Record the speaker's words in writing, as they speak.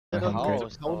My don't home know.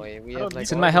 crate. Snowy. We I have don't like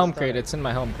It's in all my this home stuff. crate. It's in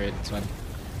my home crate. It's fine.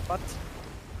 But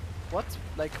what,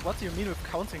 like, what do you mean with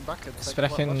counting buckets? Like,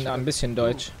 what Sprechen should I ein bisschen do?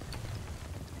 Deutsch.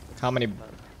 How many?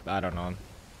 I don't know.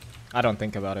 I don't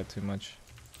think about it too much.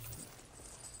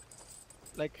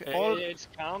 Like all. It's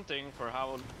counting for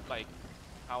how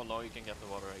low you can get the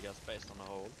water, I guess, based on the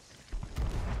hole.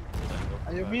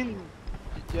 You mean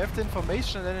you have the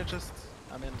information and then it just?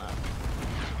 I mean,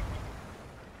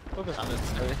 Focus on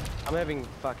unnecessary. this. I'm having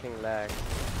fucking lag.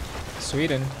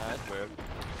 Sweden. That's weird.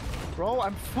 Bro,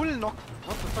 I'm full knocked.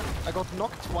 What the fuck? I got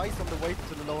knocked twice on the way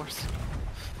to the lowers.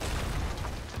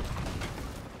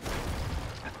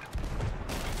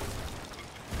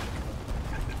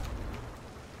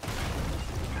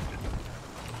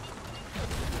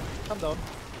 Come down.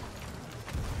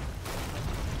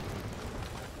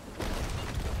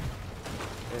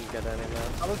 Didn't get any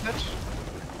now. Double pitch.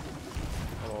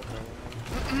 I'm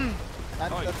opening.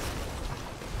 And Oh, that's,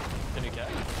 Can you catch?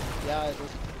 yeah, I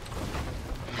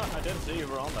did. I didn't see you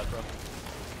were on that, bro.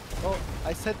 Oh,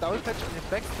 I said double pitch and you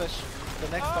backslash the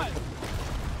next Ah. one.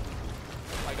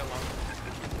 I got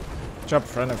one. Drop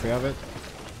front if we have it.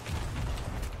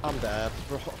 I'm dead,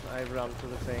 bro. I run to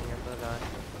the thing and then I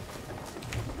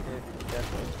get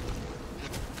me.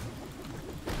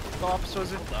 Go up,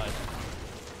 Susie. Died.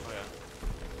 Oh yeah.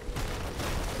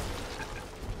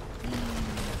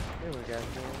 Here we go.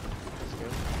 That's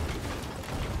good.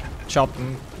 Chop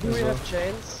them. Do as we well. have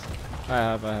chains? I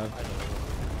have. I don't know.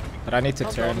 But I need to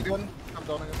Come turn. down again. Come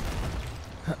down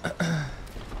again.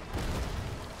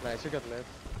 Nice, you got lit.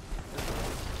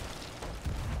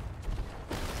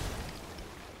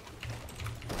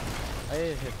 I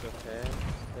hit okay.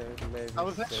 Maybe I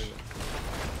was still- actually-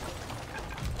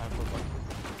 Time for one.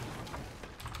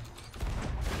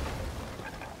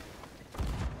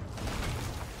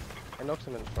 I knocked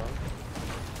him in front.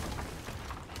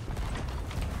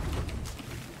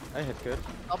 I hit good.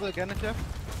 Double again if you have.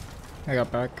 I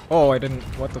got back. Oh, I didn't.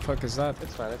 What the fuck is that?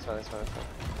 It's fine, it's fine, it's fine, it's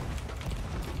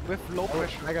fine. With low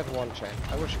pressure. I got one chain.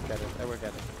 I wish you get it. I will get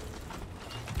it.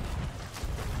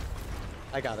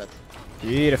 I got it.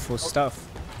 Beautiful stuff.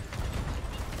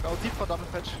 Go deep for double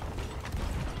pitch.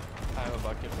 I have a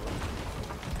bucket for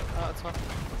one. It's fine.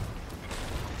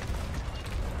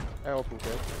 I opened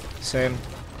good. Same.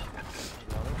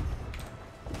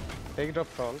 Big drop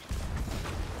front.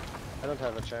 I don't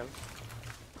have a chain.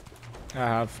 I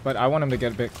have, but I want him to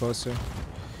get a bit closer.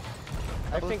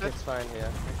 I Double think fit? it's fine here.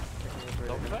 I think it's really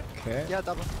Double good. check? Okay. Yeah,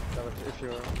 double. Double if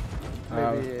you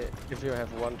maybe if you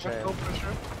have one chain. With low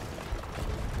pressure.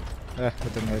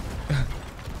 It didn't hit.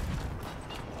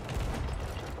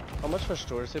 How much for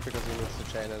Stursy because he needs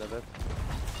to chain it a bit.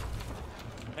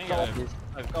 I think Go I up.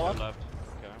 have Go up. two left.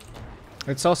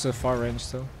 Okay. It's also far range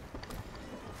though.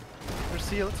 We're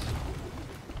sealed.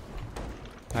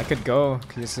 I could go,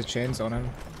 because the chains on him.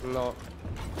 No.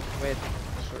 Wait.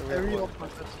 Sure, we I have one.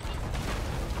 reopened it.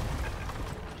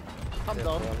 Come We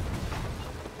have down. one.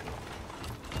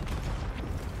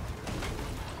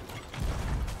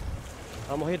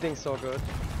 I'm hitting so good.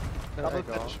 There I Double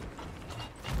go. pitch.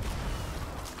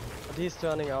 But he's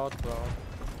turning out, bro.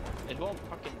 It won't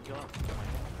fucking go.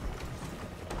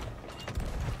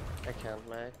 I can't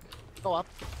make. Go up.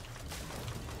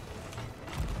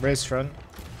 Raise front.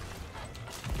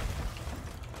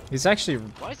 He's actually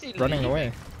Why is he running leaving?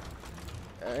 away.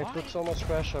 It Why? put so much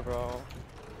pressure, bro.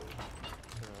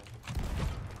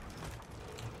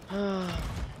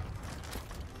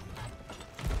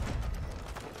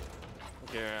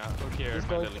 Okay, okay. He's my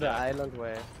going little to the guy. island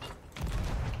way.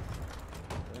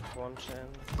 With one chain.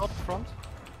 Top front.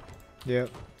 Yeah.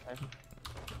 Okay.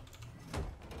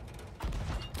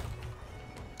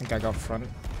 I think I got front.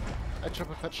 I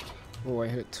triple pitched. Oh, I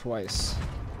hit it twice.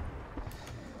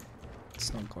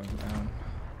 It's not going down.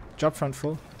 Drop front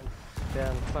full.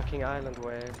 Damn, fucking island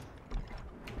wave.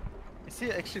 Is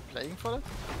he actually playing for that?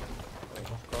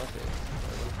 Of course it is.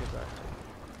 I will be back.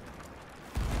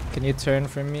 Can you turn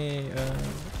for me,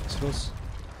 Struls?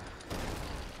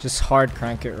 Just hard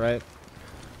crank it, right?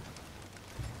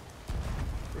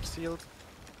 We're sealed.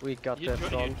 We got You that dro-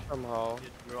 front you- somehow. You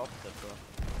dropped it, bro.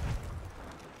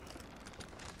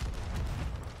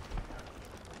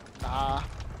 Nah.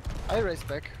 I race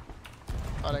back.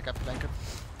 Oh, I got blanket.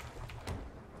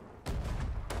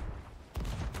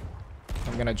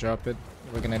 I'm gonna drop it.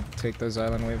 We're gonna take those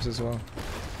island waves as well.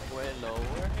 Way lower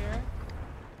here.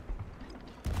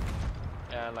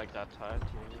 Yeah, like that height.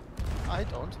 I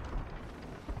don't.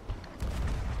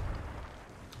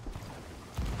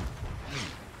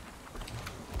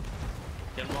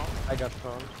 Get one. I got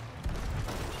front.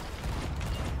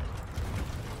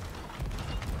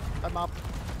 I'm up.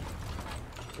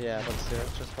 Yeah, but still,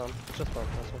 just bump. Just bump,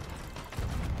 that's one.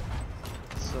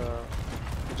 It's,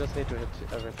 you just need to hit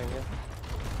everything here.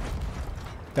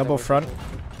 Double front.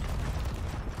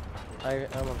 I'm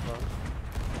on front.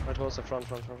 Right, hold the front.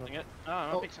 Dang it. No,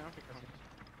 I'm Oh. fixing.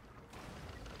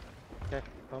 Okay,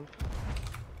 bump.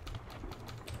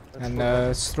 That's And full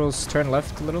bump. Strolls turn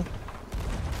left a little.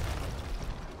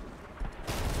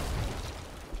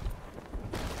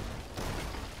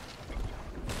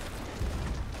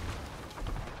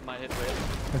 My hit rate.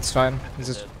 It's fine. Is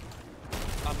It's just, dead.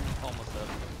 I'm almost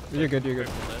dead. you're good, you're good.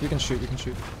 Careful dead. You can shoot, you can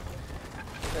shoot.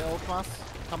 The old mass.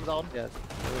 Come down. Yeah,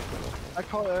 I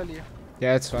call early.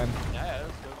 Yeah, it's fine. Yeah,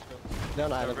 let's go. they're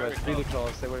on island, very right? Really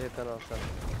close. They will hit 10 out of 10.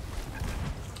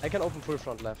 I can open full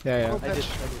front left. Yeah, yeah. Oh, I did. patch.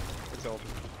 It's open.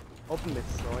 Open mid,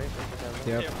 Snowy. If you can.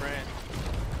 Yep. Yeah, friend.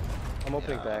 I'm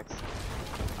opening Yeah. backs.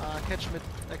 Catch mid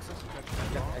access.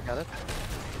 Yeah, I got it.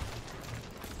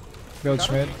 Build Got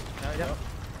Schmidt. Yeah.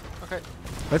 Okay.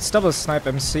 Let's double snipe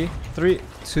MC. 3,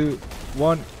 2,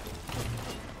 1.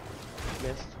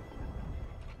 Missed.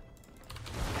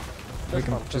 We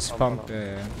can pump, just for pump. now.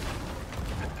 Yeah.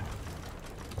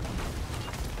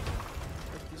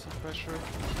 Decent pressure.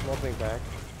 I'm opening back.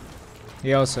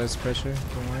 He also has pressure.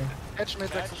 Don't worry. Catch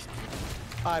mid Catch. access.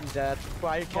 I'm dead.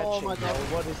 Why catching? Oh my god.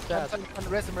 What is that?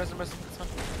 Rest him. It's fine.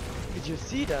 Did you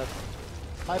see that?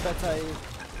 My bad, I...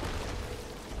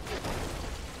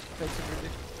 Takes it really.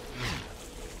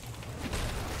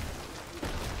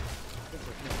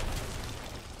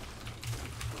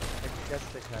 I guess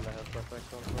they kinda have that back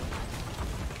on.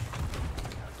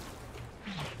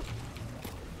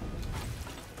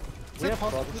 Is We it have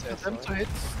possible problems for there, them to Snowy. hit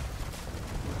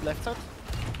left side?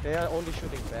 They are only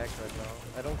shooting back right now.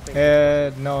 I don't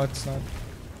think. No, it's not.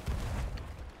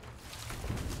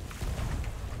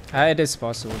 It is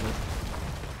possible.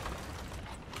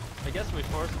 But I guess we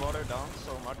force water down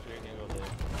so much we can go there.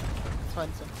 It's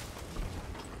fine, so.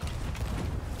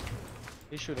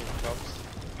 He's shooting drops.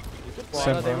 You could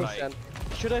Same Water, they will like, send.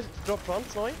 Should I drop front,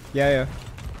 Snowy? yeah, yeah.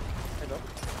 I don't.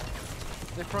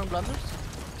 They're throwing blunders?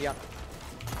 Yeah.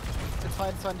 It's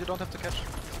fine, you don't have to catch.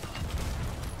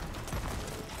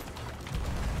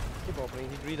 Keep opening.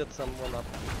 He greeted someone up.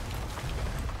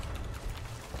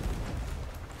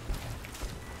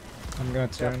 I'm gonna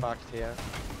They're turn. fucked here.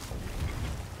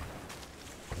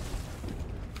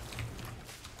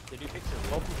 did you fix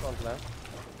it? Open front left.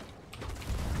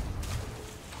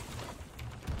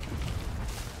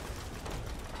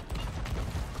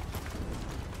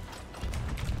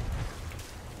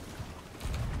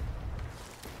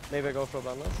 Maybe I go for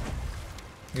abundance.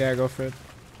 Yeah, go for it.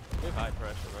 We have high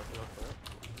pressure, right? Go for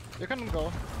it. You can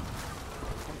go.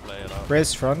 Play it out.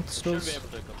 Raise front, Should be Strolls. able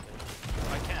to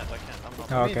continue. I can't. I'm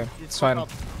not. Oh, I mean, okay. he's It's fine. up.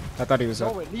 I thought he was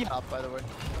up. Nowhere near up, by the way.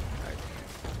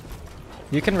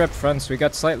 You can rep fronts. We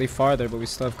got slightly farther, but we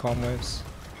still have calm waves.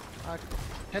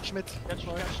 Catch mid. Catch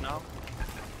now.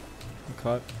 I'm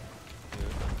caught.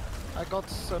 I got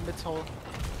mid hole.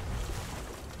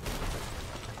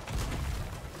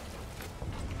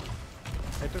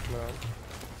 I took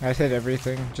none. I hit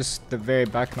everything. Just the very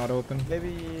back not open.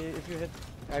 Maybe if you hit,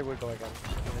 I will go again.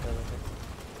 If you hit everything.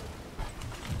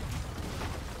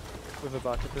 With a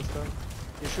bucket this time.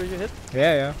 You sure you hit?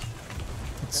 Yeah, yeah.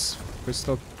 It's we're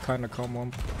still kind of calm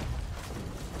one.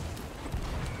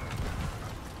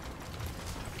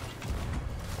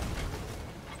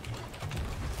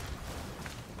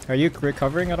 Are you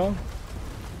recovering at all?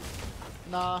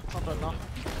 Nah, not right now.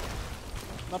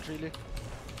 Not really.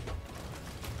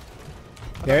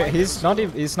 But I Yeah, might he's go not soon.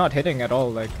 even. He's not hitting at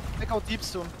all. Like I go deep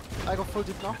soon. I go full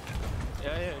deep now.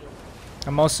 Yeah.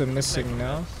 I'm also missing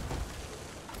now.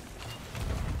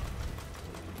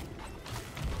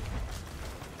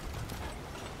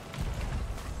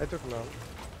 I took none.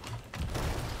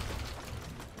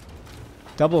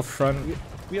 Double front.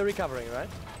 We are recovering, right?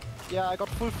 Yeah, I got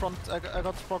full front. I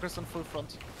got progress on full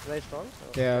front. Raise front?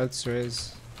 Oh, Yeah, let's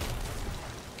raise.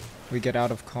 We get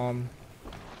out of calm.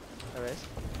 I raise.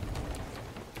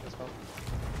 That's fine.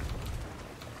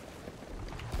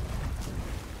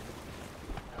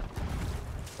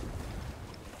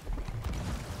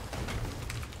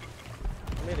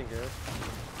 I'm hitting good.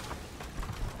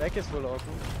 Back is full open.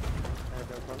 I have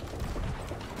no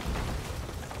front.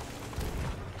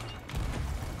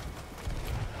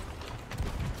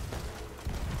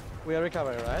 We are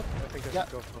recovering, right? I think I Yeah,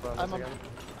 should go for I'm balance on. again.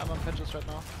 I'm on patches right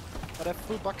now. But I have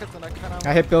full buckets and I kinda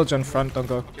I hit bilge on front. Don't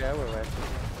go. Yeah, we're right.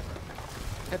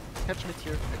 catch mid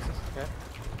here. Access. Okay,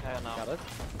 Yeah, now. got it.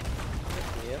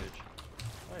 Yeah.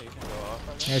 Oh, you can go off.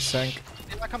 I I mean. sank.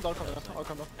 Yeah, come down. I'll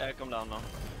come down. Yeah, come down now.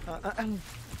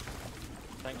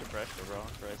 Thank you, pressure, bro.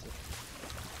 Crazy.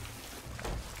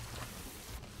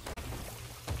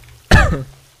 Is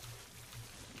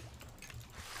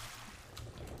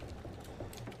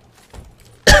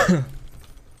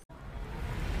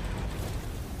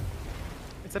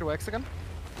it wax again?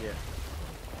 Yeah.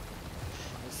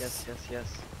 Nice. Yes, yes, yes.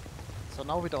 So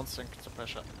now we don't sink the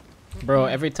pressure. Bro,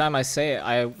 every time I say it,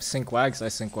 I sink wags,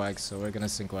 so we're gonna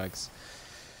sink wags.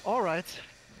 Alright.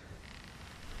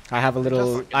 I have a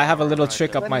little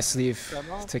trick up Then my it's sleeve done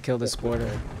out. to kill this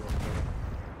border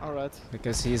Alright.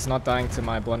 because he's not dying to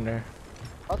my blunder.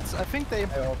 But I think they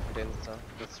I opened in, so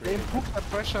that's they really improve the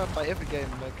pressure by every game.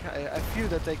 Like I feel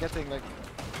that they're getting like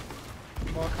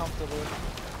more comfortable.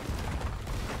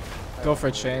 Go for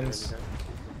chains.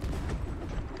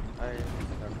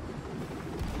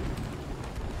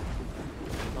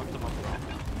 Knock them on the ground.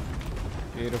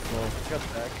 Beautiful. Got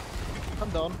back. Come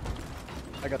down.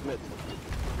 I got mid.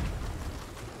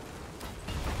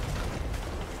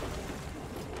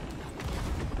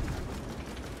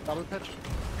 Double patch.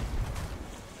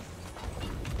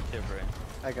 Here, brain.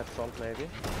 I got front maybe.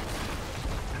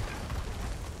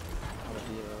 I'm a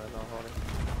demon right now, holding.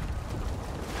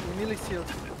 We nearly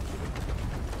sealed.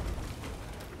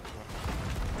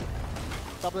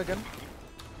 Double again.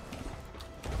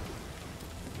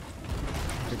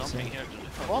 Something here to do.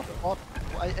 What? What?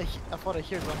 I thought I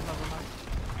hear one. Never mind.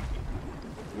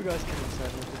 You guys can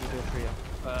decide what to do for you.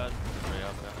 Three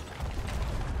up, yeah.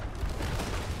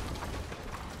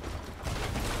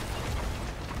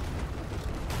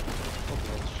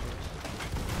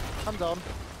 Come down.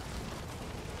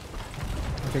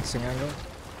 Fixing angle.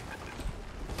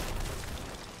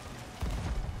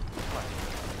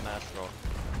 Mass roll.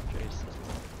 Jesus.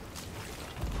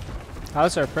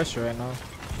 How's our pressure right now?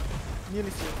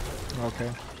 Nearly sealed.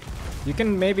 Okay. You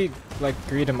can maybe like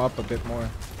greet him up a bit more.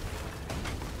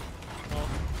 No.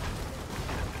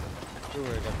 You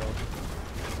already got out.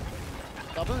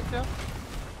 Double here.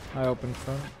 I open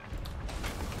front.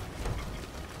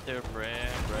 Here, brain,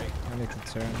 break. I need to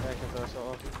turn. I can also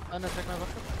open. And I take my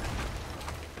bucket.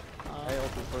 I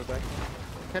open full back.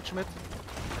 Catch mid.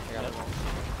 I got it.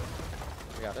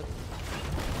 I got it.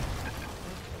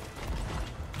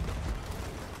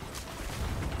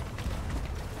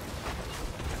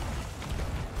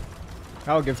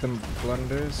 I'll give them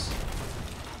blunders.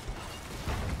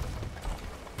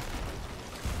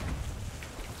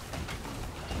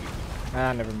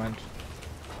 Ah, never mind.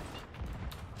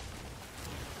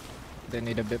 They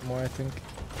need a bit more, I think.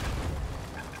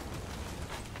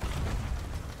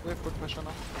 We have good pressure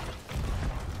now.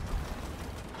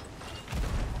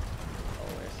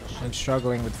 Always a shit. I'm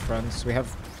struggling with fronts. We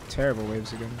have terrible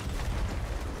waves again.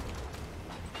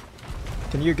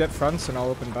 Can you get fronts and I'll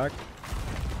open back?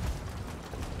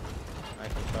 I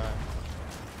can try.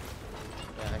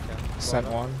 Yeah, I can. Sent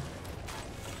one.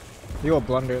 You will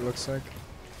blunder, it looks like.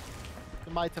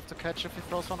 You might have to catch if he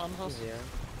throws one on us. Yeah.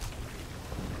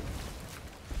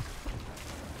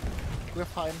 We're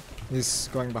fine. He's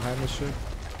going behind the ship.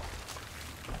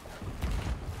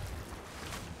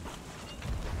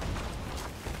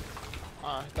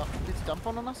 Did he dump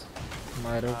one on us?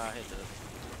 Might have. I hit it.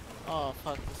 Oh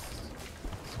fuck, this is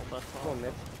so bad for I'm on us.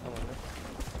 mid. I'm on mid.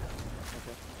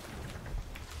 Okay.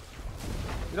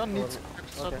 We don't need Well, to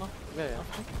catch this right okay. now. Yeah,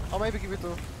 yeah. Or maybe give it to...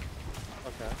 Okay.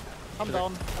 Come Should I-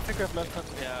 down. I think we have left it.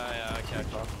 Yeah, I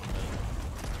can't talk.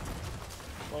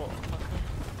 Oh, okay.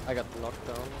 I got knocked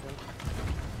down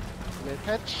again.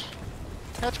 Catch.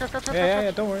 Catch.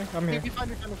 Yeah, don't worry. I'm here. Be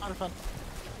fine.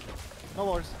 No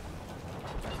worries.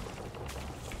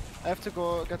 I have to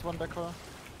go get one back her.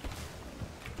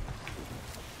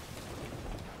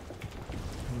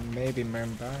 Maybe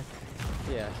Merm back.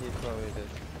 Yeah, he probably did.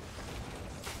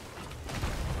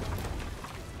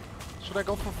 Should I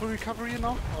go for full recovery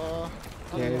now? Or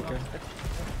Yeah, you can.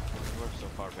 We're so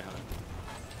far behind.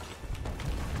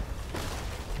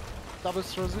 Double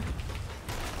Rosie.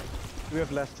 We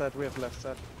have left side, we have left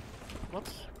side. What?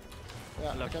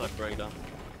 Yeah, Left okay. side breakdown.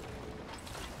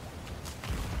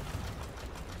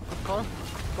 Good call.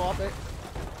 Go up, eh?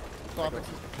 Go up, eh?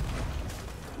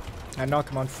 I knock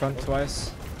him on front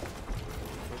twice.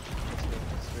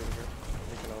 It's really good.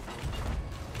 We can open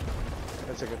it.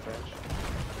 That's a good range.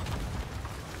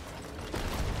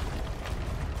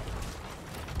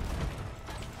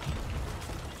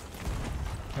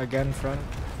 Again front.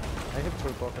 I hit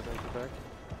full pocket and back.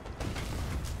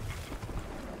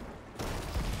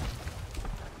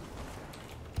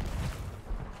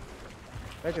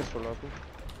 I just full open.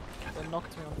 They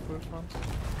knocked me on full front.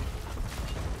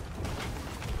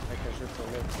 I can shoot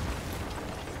from mid.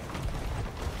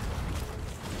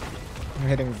 I'm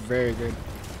hitting very good.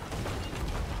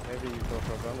 Maybe you go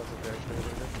for a run as a very good.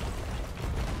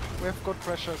 We have good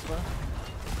pressure as well.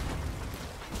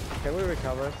 Can we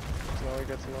recover it? Snowy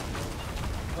gets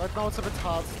enough. Right now it's a bit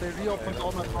hard. They reopened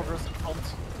all my progress in front.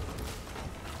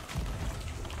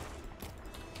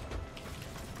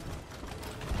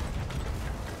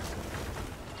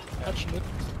 Catch it.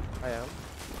 I am.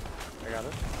 I got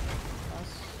it.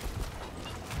 Nice.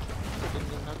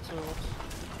 Didn't have to.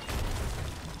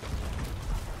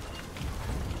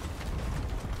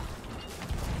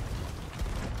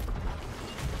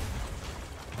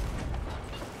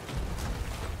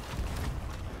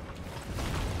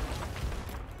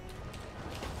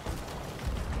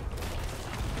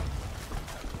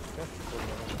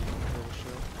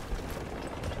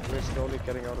 We're slowly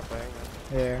getting out of bang.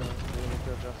 Yeah. We need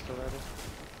to adjust already.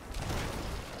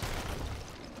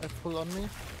 They pull on me.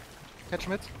 Catch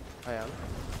mid. I am.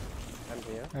 I'm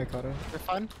here. I got it. We're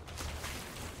fine.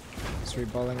 It's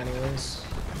reballing anyways.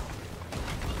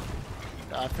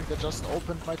 Yeah, I think they just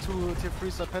opened my 2 tier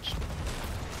 3s I patched.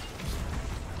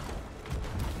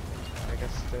 I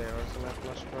guess they also not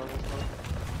much problems now.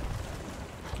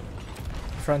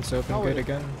 Front's open, Oh, good wait.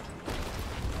 again.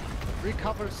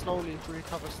 Recover slowly,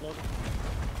 recover slowly.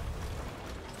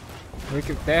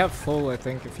 They have full, I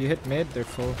think. If you hit mid, they're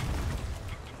full.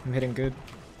 I'm hitting good.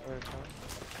 Very fine.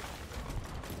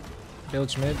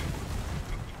 Bilge mid.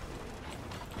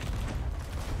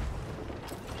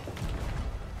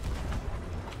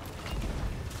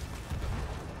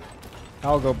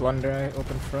 I'll go blunder, I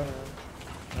open front.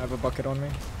 I have a bucket on me.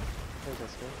 I think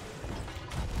that's good.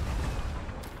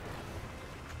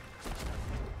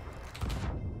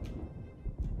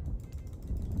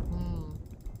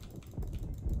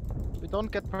 We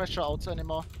don't get pressure outs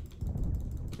anymore.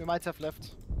 We might have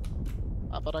left.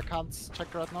 But I can't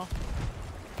check right now.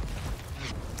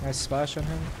 Nice splash on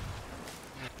him.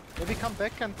 Maybe come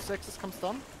back and X's comes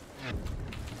down.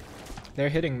 They're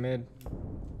hitting mid.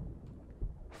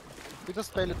 We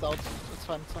just bail it out. It's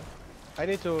fine, it's fine. I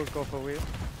need to go for wheel.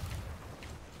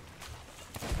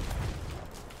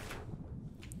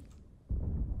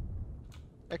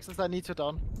 X's I need you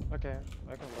down. Okay,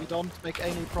 I can We run. don't make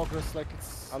any progress like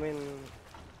it's... I mean,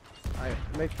 I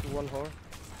make one whore.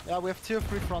 Yeah, we have tier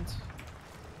 3 front.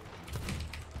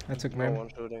 I took No mid. one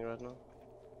shooting right now.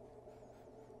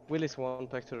 Wheel is one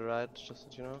back to the right, just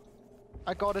that you know.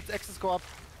 I got it, X's go up.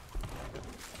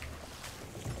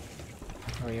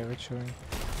 Oh yeah, we're chilling.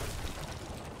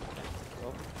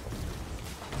 Oh,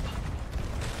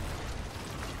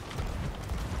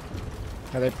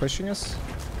 Are they pushing us?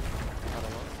 I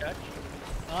don't know. Catch?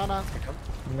 Ah, no.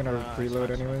 I'm gonna Nice, reload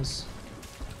nice. anyways.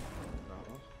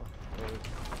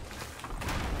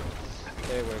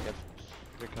 They will get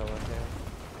recovered here.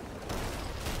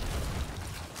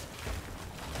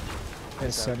 I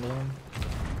send one.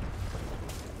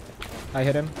 I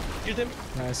hit him. Shoot him!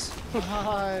 Nice.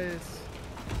 Nice.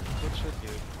 Good shit.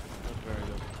 That's very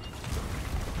good.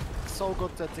 So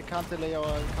good that they can't delay our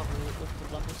recovery with the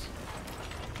blunders.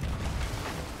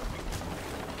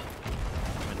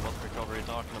 I mean, what recovery are you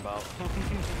talking about?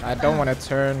 I don't want to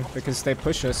turn because they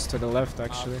push us to the left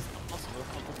actually. Possible.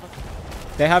 What the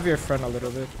fuck? They have your front a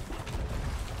little bit.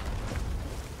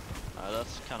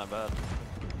 That's kind of bad.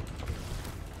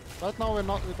 Right now we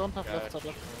don't have Yeah, left side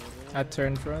left. I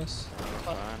turned for us.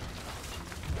 Fine.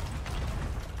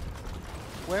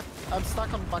 I'm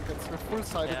stuck on buckets. We're full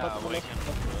sided, Yeah, but we're we left.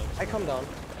 can. I come down.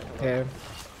 Yeah.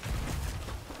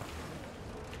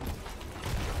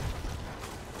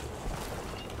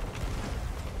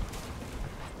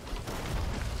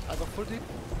 I got full deep.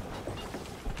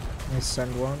 I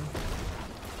send one.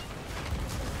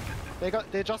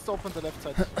 They just opened the left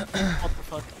side. What the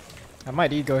fuck? I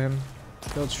might ego him.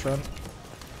 Build front.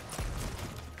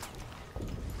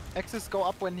 X's go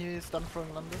up when he's done throwing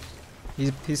blunders.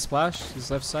 He's splashed. He's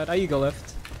left side. I ego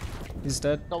left. He's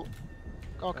dead. Go.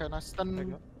 Okay, nice. There you Then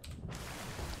go.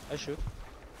 I shoot.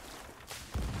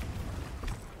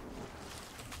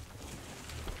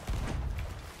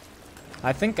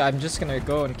 I think I'm just gonna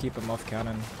go and keep him off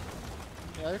cannon.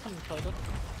 yeah, you can try that.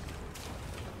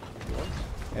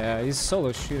 Yeah, he's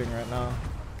solo shooting right now.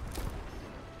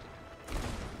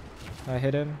 I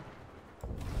hit him.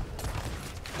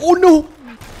 Oh no!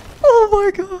 Oh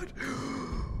my god!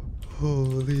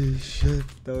 Holy shit,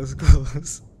 that was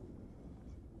close.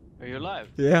 Are you alive?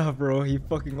 Yeah, bro, he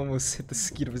fucking almost hit the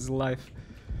skeet of his life.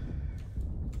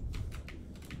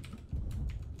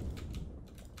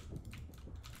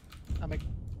 I make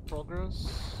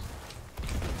progress.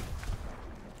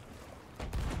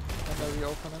 And I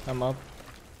reopen it. I'm up.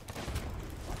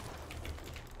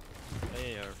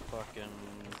 They are fucking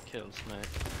kills, mate.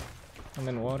 I'm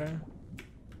in water.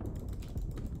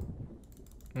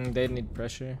 They need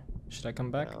pressure. Should I come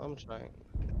back? Yeah, I'm trying.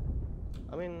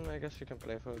 I mean, I guess you can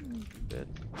play for a bit.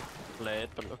 Play it,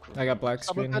 but look. I got black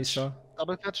Double screen, he catch. saw.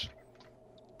 Double catch.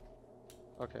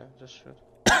 Okay, just shoot.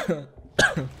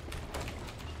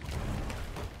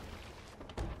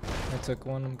 I took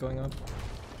one, I'm going up.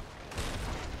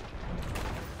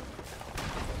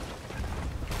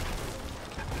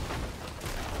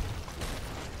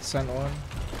 Sent one.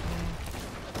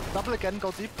 Double again,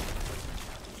 go deep.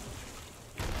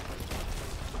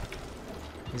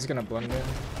 He's gonna blend in.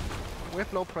 We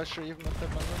have low pressure even if they're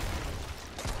blended.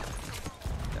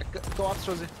 Yeah, go up,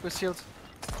 Rosie. We're sealed.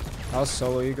 I'll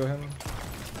solo ego him.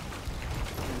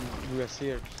 You are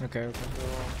seared. Okay, okay. So,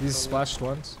 He's don't splashed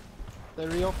once. They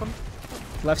reopen.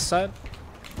 Left side.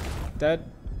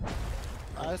 Dead.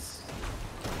 Nice.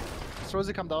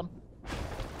 Rosie, come down.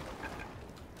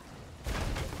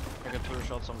 I get 2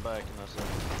 shots on back and that's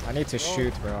it. I need to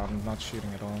shoot, bro. I'm not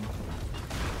shooting at all.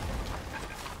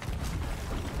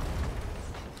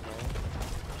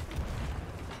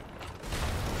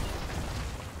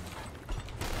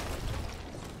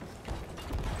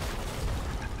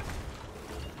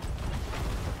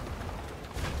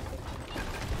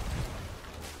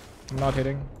 I'm not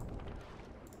hitting.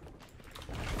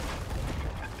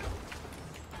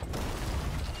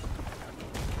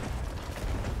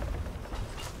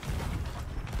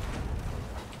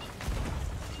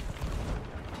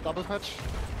 Double patch.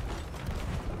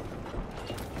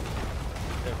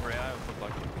 Every eye would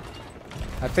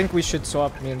like. I think we should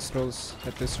swap me and Stros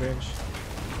at this range.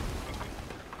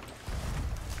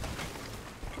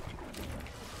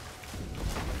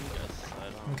 Yes, I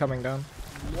I'm don't. coming down.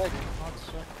 Leg. Not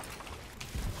sure.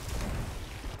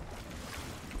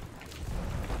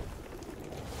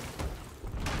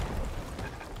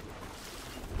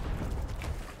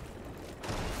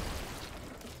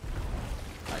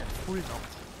 I am full now.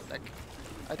 Like,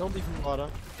 I don't even Water.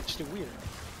 touch the wheel.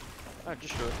 I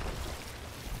just shoot.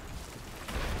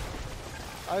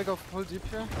 I'll go full deep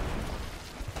here.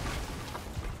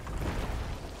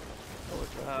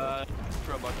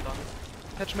 Throw a bucket on.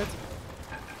 Catch mid.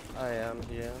 I am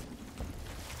here.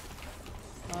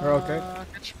 We're okay.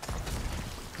 Catch.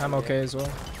 I'm okay as well.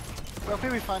 Okay,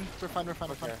 we're fine. We're fine. We're fine.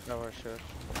 We're Okay, fine. now we're sure.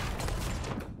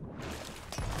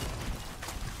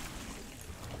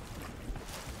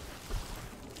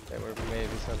 They were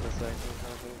maybe center second,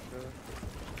 nothing sure.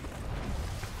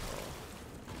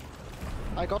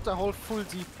 I got the whole full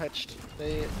deep patched.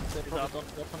 They probably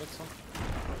don't weapon it soon.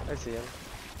 I see him.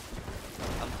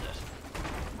 I'm dead.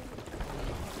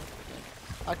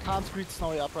 I can't read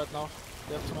Snowy up right now.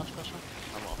 They have too much pressure.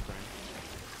 I'm off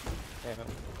there. Yeah,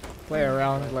 Play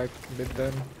around like mid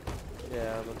then.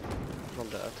 yeah, but from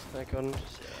that. I couldn't.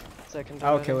 Second.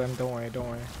 I'll already. kill him, don't worry, don't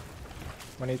worry.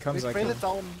 When he comes, We I trail kill it him.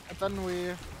 down and then we.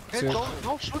 Okay, Two. go.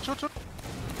 No, shoot, shoot, shoot.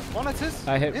 One at his.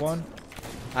 I hit Hits. one.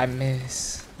 I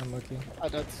miss. I'm lucky. I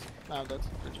dead. I'm dead.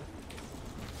 GG.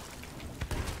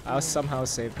 I'll somehow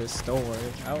save this, don't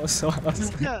worry. I will somehow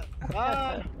save.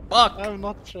 Ah, Fuck! I'm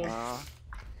not sure.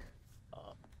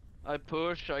 I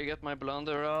push, I get my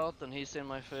blunder out, and he's in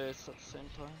my face at the same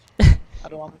time. I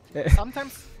don't want Yeah. it.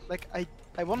 Sometimes, like,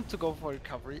 I want to go for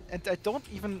recovery and I don't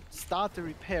even start the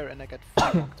repair and I get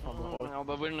fucked from the whole. No,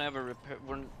 but we're never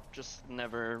we're just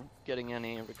never getting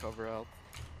any recover out.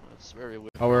 It's very weird.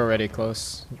 Oh, we're already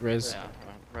close. Riz. Yeah,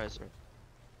 Riser.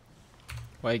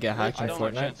 Why you get hacked in I don't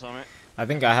have Fortnite? chance on it. I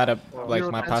think I had a Oh, like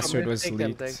Zero my chance on password it. was Take them,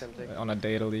 leaked take them, take them. on a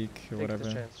data leak or Take the whatever.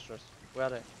 chance, trust. Where are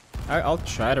they? I'll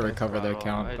try to recover the alright,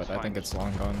 account, it's but I fine. think it's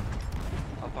long gone.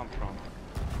 I'll pump from.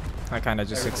 I kind of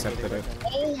just Everything accepted it.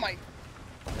 within. Oh my!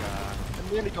 Yeah.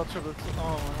 I nearly got tripled.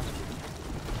 Oh man.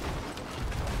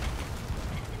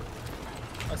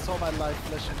 I saw my life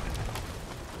flashing.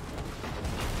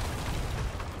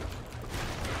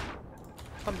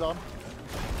 Come down.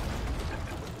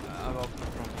 I've opened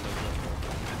from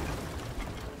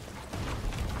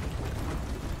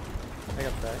I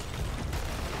got back.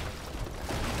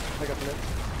 I got lit.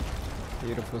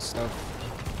 Beautiful stuff.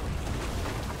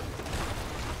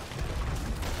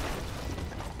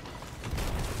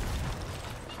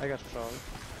 I got strong.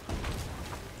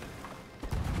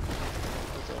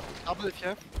 Double if you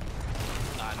have.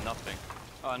 Nah, nothing.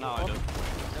 Oh, now I do.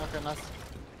 Yeah, okay, nice.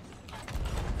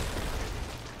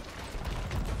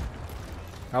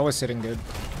 I was sitting good.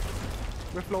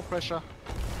 With low pressure.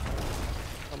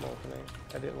 I'm opening.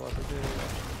 I didn't want to do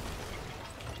that.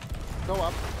 Go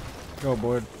up. Go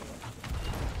board.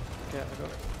 Yeah, I got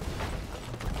it.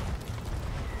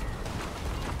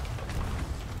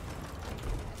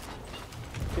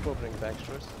 Keep opening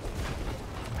backstairs.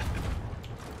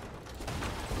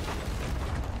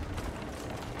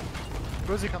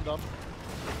 Rosie, come down.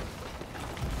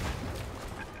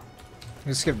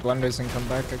 Just skip blunders and come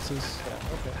back, X's. Yeah,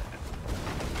 okay.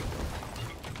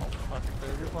 Fuck,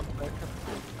 you want back.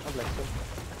 I'm black still.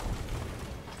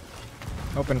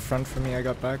 Open front for me, I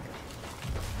got back.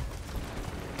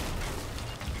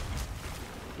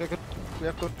 We're good. We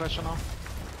have good pressure now.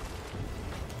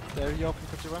 There, you open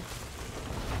 51.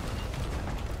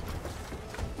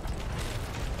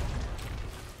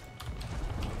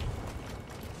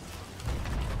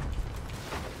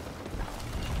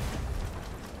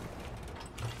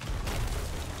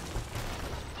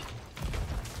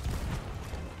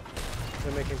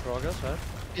 We're making progress, right?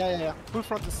 Yeah. Full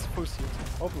front is full sealed.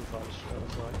 Open front,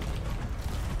 that's right.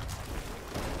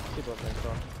 Keep opening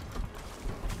front.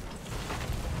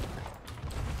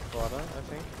 Border, I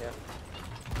think, yeah.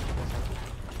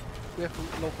 We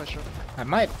have low pressure. I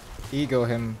might ego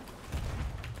him.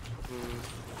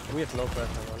 We have low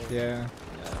pressure running. Yeah.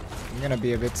 I'm gonna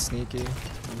be a bit sneaky.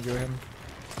 Ego him.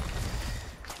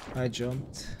 I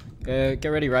jumped. Get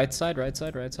ready, right side, right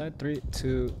side, right side. 3,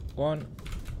 2, 1.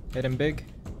 Hit him big.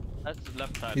 That's the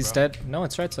left side, He's bro. dead. No,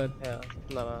 it's right side. Yeah,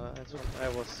 no, I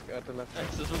was at the left.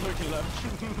 X is looking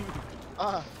left.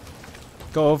 Ah,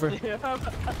 Go over. Yeah.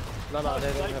 No,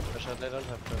 they don't have pressure, they don't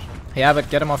have pressure. Yeah, but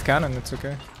get him off cannon, it's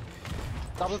okay.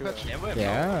 double Sure. patch.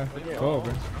 Yeah, go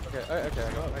over. Okay,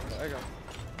 I go.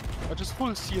 Or just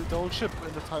full sealed the whole ship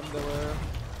in the time they were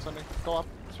sending. Go up.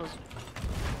 First.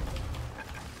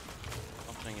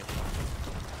 Something is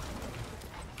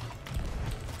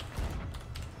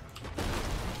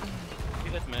He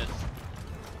did miss.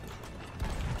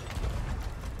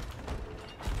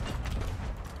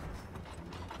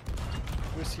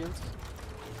 We're sealed.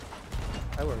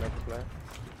 I will make a play.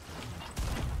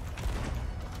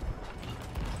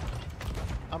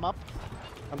 I'm up.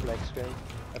 I'm black screen.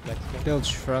 I black screen.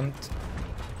 Bilge front.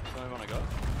 Do you wanna go?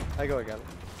 I go again.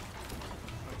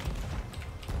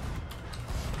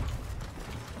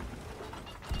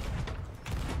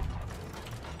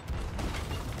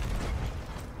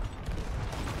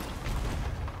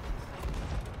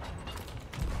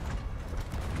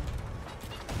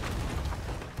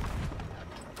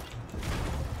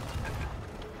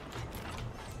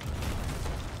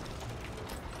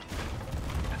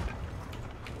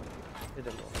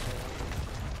 Didn't know.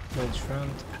 Bilge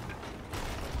front.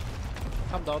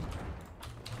 I'm down.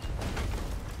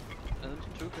 Isn't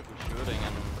two people shooting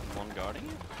and one guarding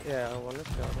you? Yeah, one is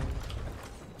guarding.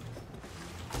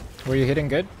 Were you hitting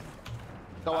good?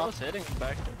 Go I up. was hitting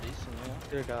back decent, yeah.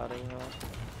 Still guarding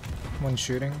her. One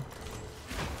shooting.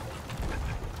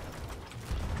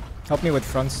 Help me with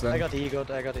fronts then. I got egoed.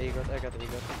 That.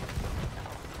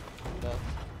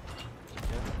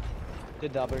 The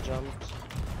double jumped.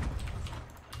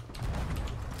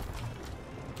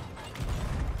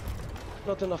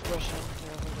 Not enough pressure.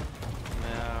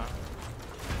 Yeah.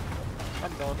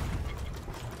 I'm down.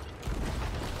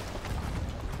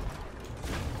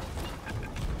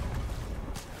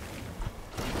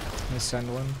 I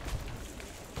send one.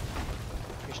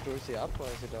 Is he up or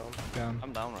is he down? Down.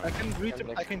 I'm down I right. can greet him.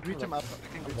 Black I can greet screen. him up.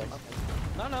 I can greet him up.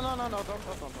 No, don't.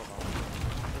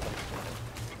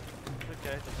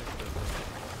 Okay,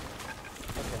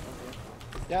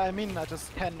 Yeah, I mean, I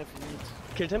just can if you need.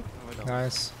 Killed him? we don't.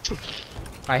 Nice.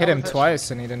 I hit him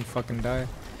twice and he didn't fucking die.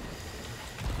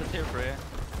 Just here for you.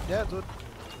 Yeah, dude.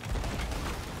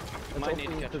 Might need to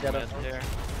open get together. together here.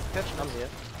 Catch I'm me. here.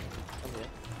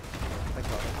 I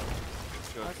got it.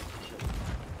 Good.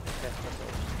 Okay, let's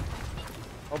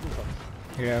go. Open front.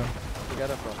 Yeah.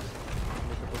 Together front.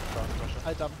 Need to put front pressure.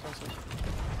 I dumped also.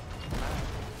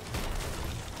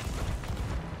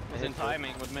 He's in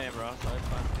timing with me, bro, so it's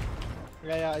fine.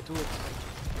 Yeah, I do it.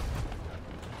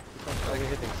 Are we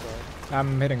hitting, sorry?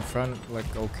 I'm hitting front,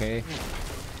 like, okay.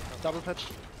 Double patch.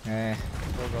 Eh.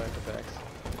 We're going to backs.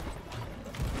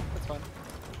 That's fine.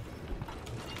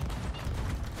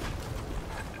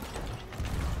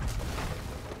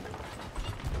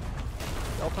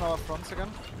 We open our fronts again.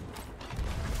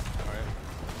 Alright.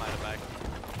 Might have back.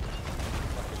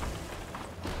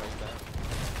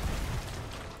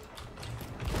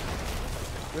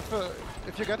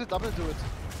 If you get a double, do it.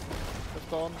 If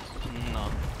don't, No.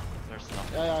 There's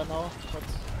nothing. yeah, I know, but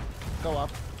go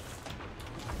up.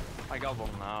 I got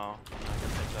one now. I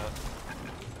can take that.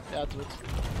 Yeah, do it.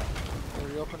 We'll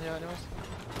reopen here anyways.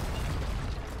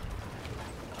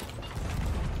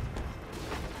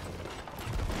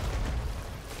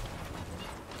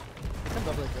 You can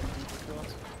double again if you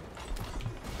want.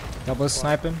 Double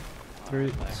sniping.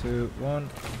 3, 2, 1.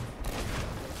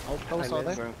 How close are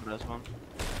they? Going for this one.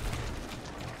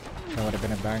 That would have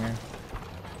been a banger.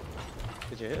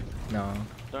 Did you hit? No.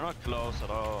 They're not close at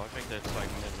all. I think it's like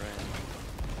mid-range.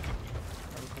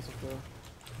 Because of the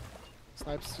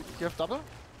Snipes, you have double?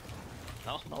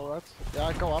 No. Alright.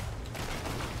 Yeah, go up.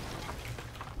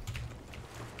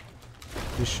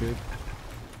 You should.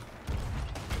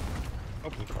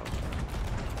 Open cross.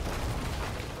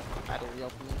 I don't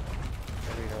reopen.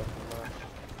 There we go.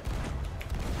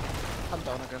 I'm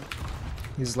down again.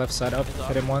 He's left side up.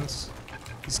 Hit him once.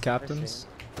 He's captains.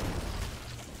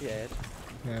 Yeah.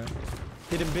 Yeah.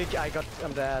 Hit him big.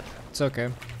 I'm dead. It's okay.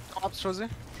 Go up, Josie.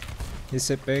 He's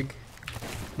hit big.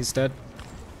 He's dead.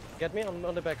 Get me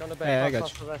on the back. On the back. Yeah, I Fast, got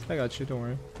fast, you. fast. I got you. Don't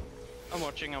worry. I'm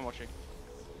watching.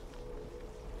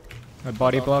 My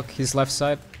body block. He's left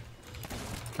side.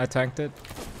 I tanked it.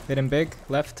 Hit him big.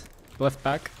 Left. Left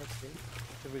back.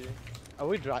 Okay. Are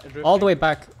we drifting? All the way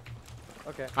back.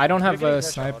 Okay. I don't have We're getting a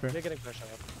pressure sniper. out. We're getting pressure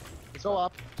out. Go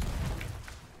up.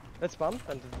 Let's bump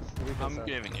and we can I'm start.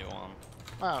 giving you one.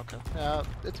 Ah, okay. Yeah,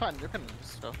 it's fine. You can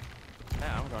just go.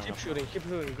 Yeah, I'm going. Keep up. shooting. Keep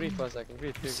shooting. Breathe for a second.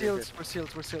 Breathe. We're Breathe. sealed. We're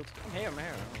sealed. We're sealed. I'm here.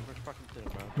 We're fucking dead,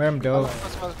 bro. Merm do.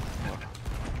 As well.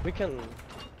 We can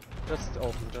just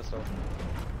open. Just open.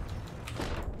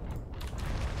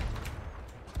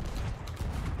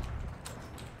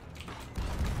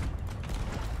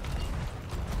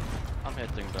 I'm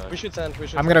hitting back. We should send. We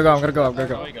should. I'm send, gonna go. we I'm gonna should go. I'm send.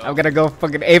 gonna go. There we go. I'm gonna go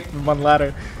fucking ape from one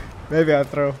ladder. Maybe I'll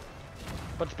throw.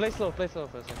 But play slow. Play slow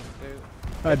for a second.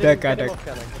 I deck. I Get him deck. off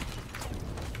cannon.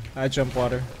 I jump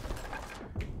water.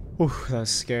 Ooh, that was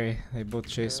scary. They both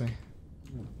chased me.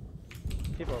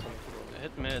 Keep open.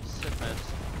 Hit mids.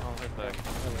 I'll hit back.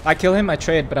 I kill him. I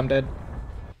trade, but I'm dead.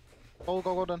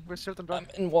 Go then. We're sealed and dry. I'm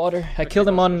in water. I killed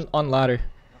him on ladder.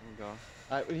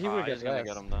 I'm going. He will He's get gonna last.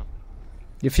 get him though.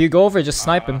 If you go over, just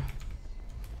snipe him.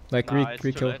 Like Nah, it's too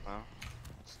re-kill. late now.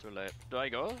 It's too late. Do I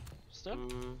go? Still?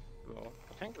 Go.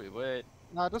 I think we wait.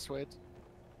 Nah, just wait.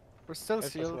 We're still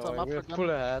Let's sealed. just I'm go. up We're again. full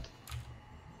ahead.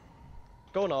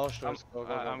 Go now, I'm, Sturz. Go.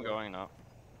 I'm going now.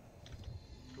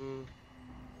 I'm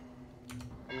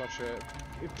not sure.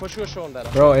 For sure, show him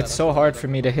that. Bro, it's so hard for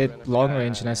me to hit long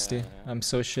range Nesty. yeah. I'm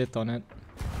so shit on it.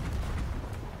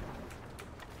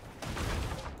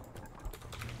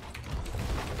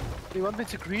 Do you want me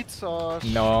to greet or?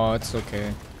 No, it's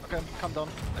okay. Okay, calm down.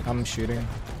 I'm shooting.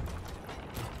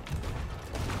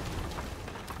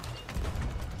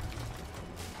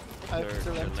 I'm They're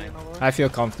still empty. chilling. No worries. I feel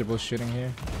comfortable shooting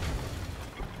here.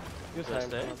 Use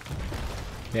Just time. stay.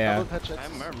 Yeah. Double patch it.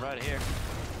 I'm Merm right here.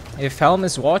 If Helm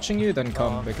is watching you, then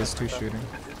come, Oh, because two okay. shooting.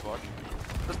 He's watching.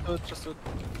 Just do it. Just do it.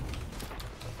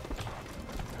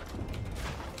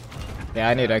 Yeah,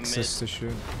 I need Yeah, access to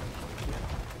shoot.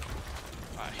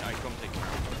 I come take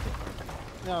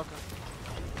Merm. Yeah, okay.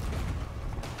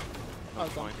 No Oh,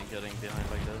 done. point in getting behind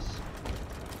like this.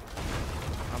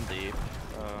 I'm deep.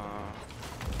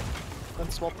 Then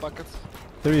swap buckets.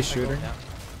 3 shooting.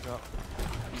 Yeah.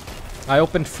 I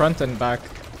opened front and back.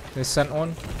 They sent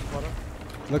one. Water.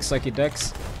 Looks like he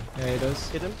decks. Yeah, he does.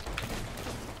 Hit him.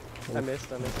 I missed.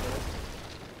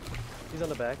 He's on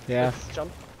the back. Yeah. Let's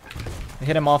jump.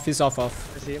 Hit him off. He's off. I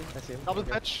see him. Double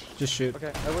Okay. patch. Just shoot.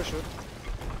 Okay, I will shoot.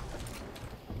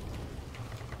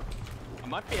 I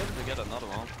might be able to get another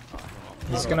one. I don't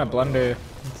know. He's gonna blunder.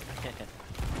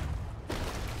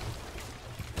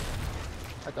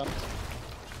 I got it.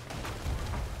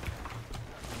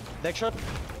 Next shot.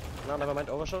 No, never mind.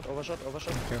 Overshot.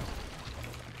 Okay.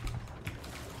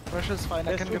 Pressure's fine. I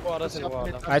There's can two give quarters push in up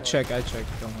water. mid. I check. Don't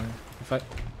worry. If I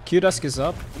Q-Dusk is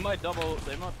up. They might double.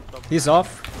 He's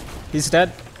off. He's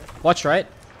dead. Watch right.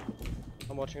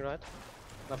 I'm watching right.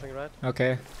 Nothing right.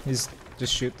 Okay. He's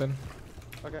just shoot them.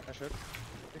 Okay, I shoot.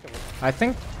 You can move. I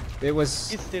think it was.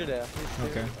 He's still there.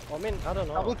 Okay. I mean, I don't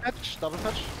know. Double patch. Double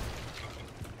patch.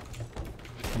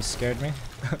 You scared me.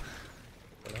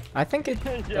 I think it.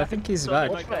 I think he's Sorry,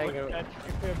 back. Mike. Watch my angle.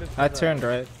 Give me a bit I further. turned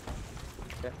right.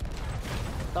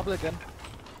 Double again.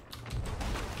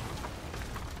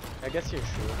 I guess you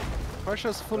shoot.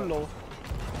 Pressure's full low.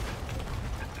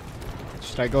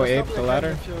 Should I go Just ape double the again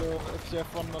ladder? If you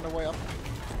have one on the way up.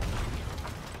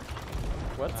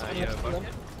 What? Yeah, Next to but them.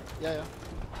 Yeah.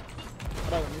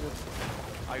 But I don't need it.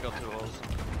 I got 2 holes.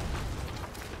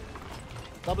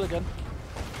 Double again.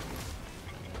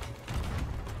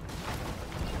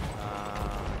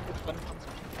 It's fun.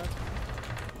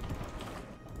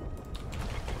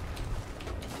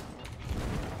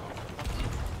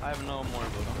 I have no more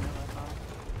wood on me right now.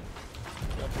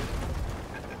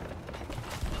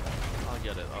 I'll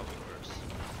get it afterwards.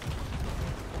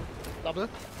 Double.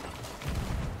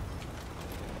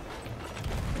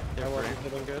 I wasn't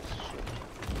hitting good.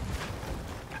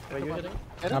 Were you Come on. hitting?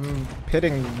 Get it? I'm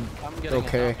hitting I'm getting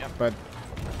okay, it now, yeah. but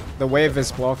the wave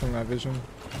is blocking my vision.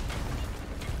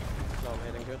 No, I'm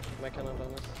hitting good. My cannon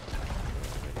done this.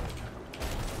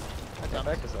 I My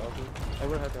back is open. I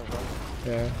will help you in front.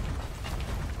 Yeah.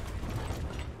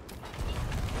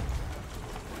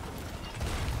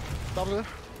 Double.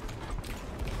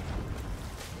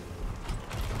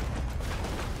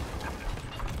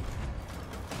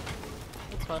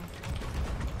 It's fine.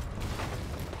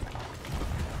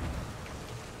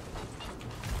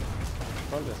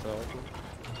 Front is open.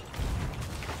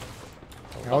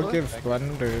 I'll Double? give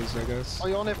blunders, I guess. Oh,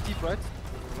 you only have deep, right?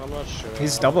 I'm not sure.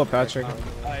 He's I'll double check patching. now.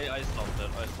 I stopped it.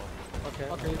 I stopped it.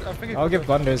 Okay. Okay, I think I'll give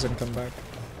blunders and come back.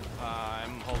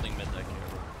 I'm holding mid deck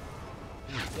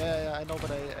here. Yeah, I know, but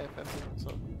I have empty,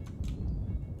 so.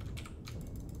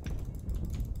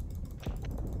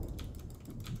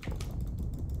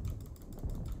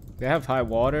 They have high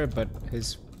water, but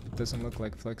his doesn't look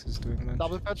like Flex is doing much.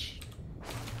 Double patch.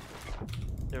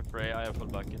 They're free. I have full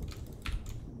bucket.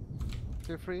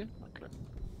 2-3. Okay.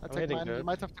 I I'm take hitting mine. You dirt.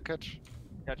 might have to catch.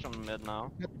 Catch on mid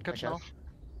now. Catch I now.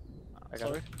 I got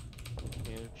Sorry. it.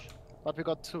 Huge. But we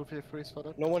got 2 3s for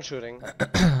that. No one shooting.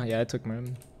 Yeah, I took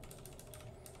Merm.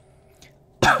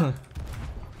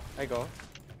 I go.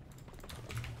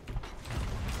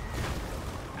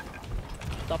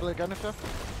 Double again if you have.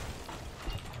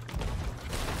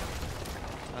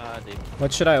 Deep.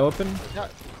 What should I open? Yeah.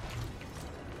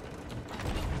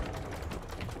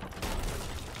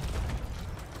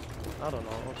 I don't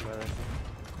know. Open everything.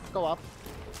 Go up.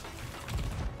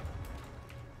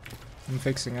 I'm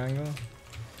fixing angle.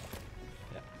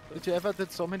 Did you ever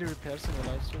did so many repairs in your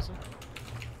life, Jose?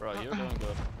 Bro, you're doing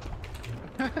good.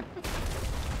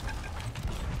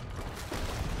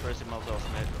 First mouse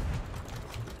off mid.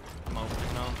 I'm out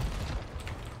it now.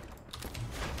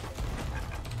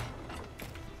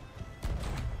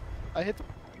 I hit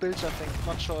bilge, I think.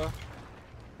 Not sure.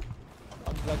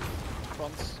 On like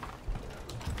fronts.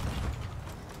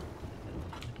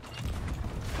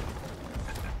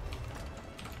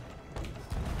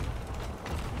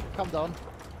 Come down.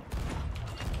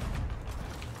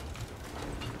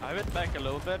 I hit back a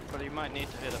little bit, but you might need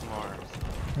to hit it more.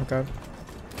 Okay.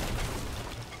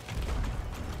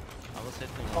 I was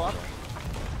hitting Go up.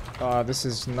 more. This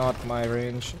is not my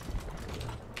range.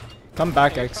 Come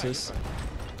back, Yeah, Axis.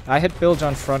 I hit bilge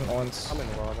on front once. I'm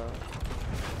in water.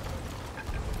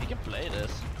 You can play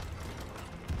this.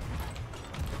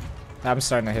 I'm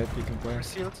starting to hit. You can play. We're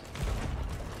sealed.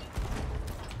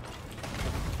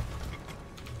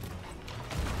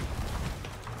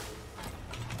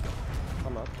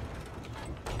 I'm up.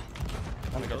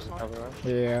 I'm Goes getting now? double rush.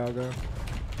 Yeah, I'll go.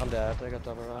 I'm dead. I got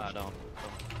double I rush. don't.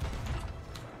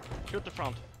 Shoot the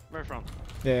front. Very front.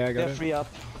 Yeah, I got They're it. free up.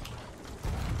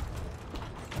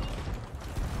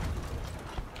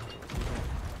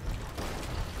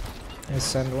 I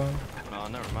send one. No,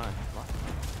 never mind. What?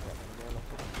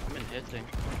 I've been hitting.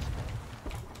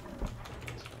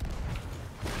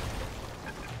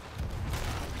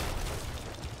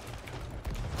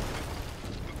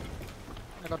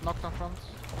 I got knocked on front.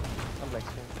 I'm black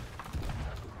screen.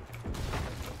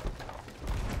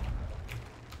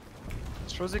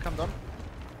 Shrozy, come down.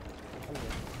 I'm good.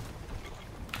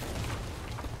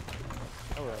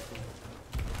 Alright.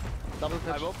 Double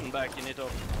pitch. I've opened back. You need to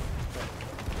open.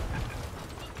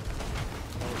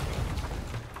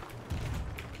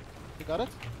 You got it?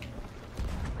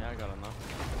 Yeah, I got it now.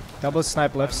 Double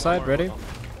snipe left side. More Ready? on.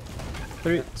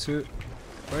 3, 2.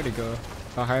 Where'd he go?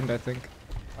 Behind, I think.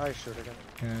 I shoot again.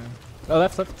 Yeah. Oh,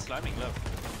 left, left. Climbing left.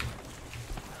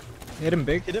 Hit him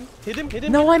big. Hit him! Hit him! Hit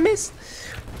him! No, I missed.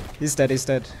 He's dead. He's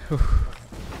dead. Whew.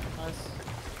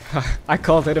 Nice. I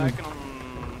called hit him. Back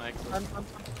on exit. Run.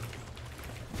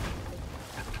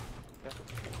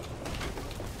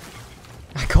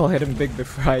 I called hit him big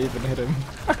before I even hit him.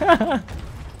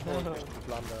 Blunder,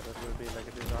 that will be like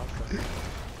a disaster.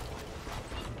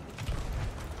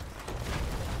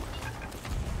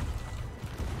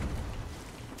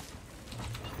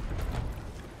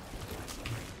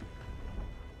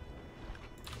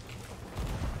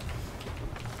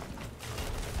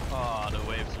 Oh, the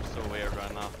waves are so weird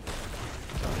right now.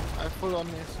 I have full on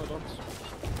me, so don't. Take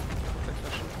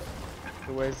flash.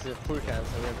 The waves is full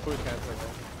cancel. We have full cancel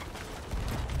now.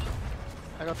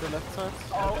 I got the left side.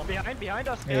 Oh, behind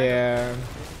us. Yeah.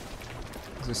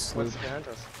 Just sloop. What's behind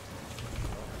us?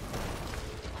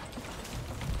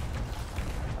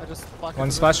 I just bucketed One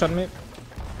it. splash on me.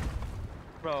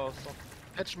 Bro, stop.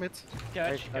 Catch mid.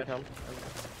 Catch. I come.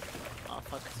 Ah,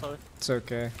 fuck, sorry. It's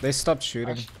okay. They stopped shooting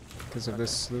Ash. because of this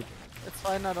sloop. It's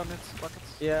fine, I don't need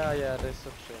buckets. Yeah, they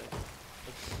stopped shooting.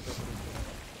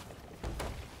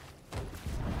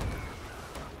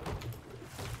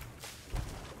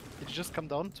 Did you just come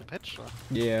down to pitch? Or?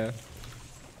 Yeah.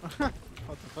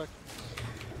 What the fuck?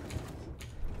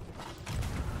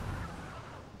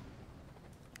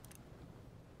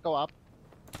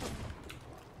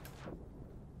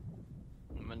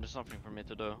 there's nothing for me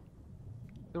to do.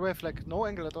 Do we have like no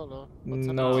angle at all? Or what's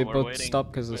No, happening? we we're both waiting-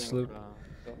 stopped because of waiting sloop. for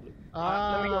the-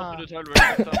 Ah, let me go to the toilet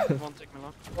real quick, though. It won't take me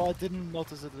long. Oh, I didn't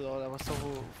notice it at all. I was so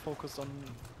focused on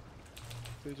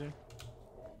CG.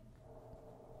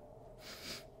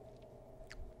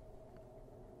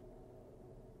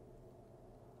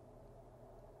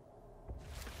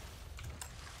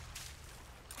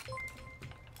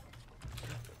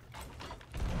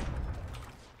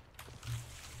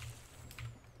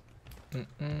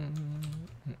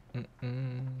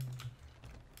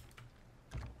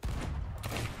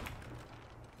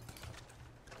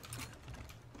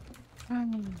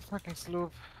 Fucking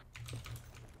sloop.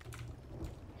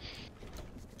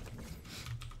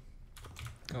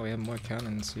 Oh, we have more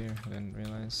cannons here. I didn't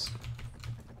realize.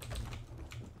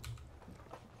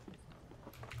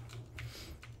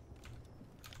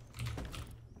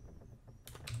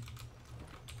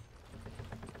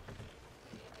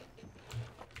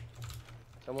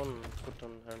 Someone put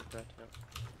on hand right here.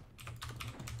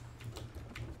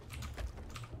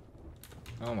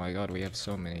 Oh my god, we have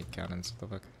so many cannons. What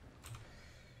the fuck?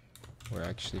 We're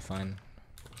actually fine.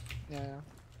 Yeah.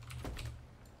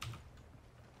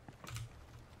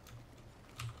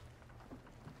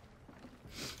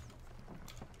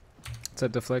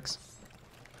 Set the flex.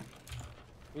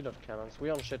 We love cannons. We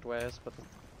on shit ways, but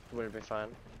we'll be fine.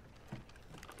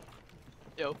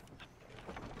 Yo.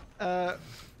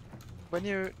 When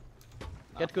you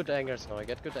Get good angles now.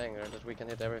 Get good angle that we can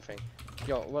hit everything.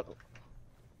 Yo, what?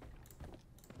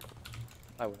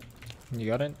 I will. You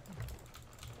got it?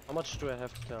 How much do I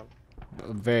have to turn?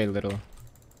 Very little.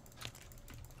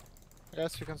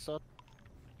 yes, you can start.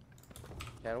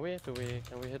 Can we? Can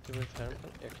we hit the return?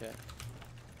 Okay.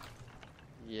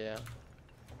 Yeah.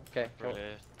 Okay.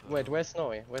 Wait, where's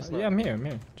Snowy? Where's Snowy? Yeah, I'm here. I'm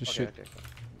here. Just Okay, shoot.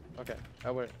 okay. Okay,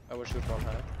 I will shoot one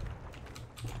high.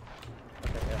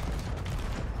 Okay, yeah.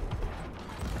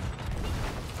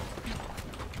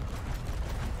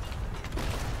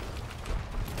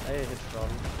 I hit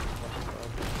front.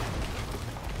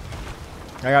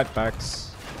 I got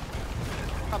backs.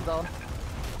 I'm down.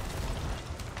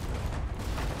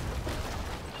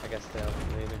 I guess they are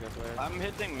really good way. I'm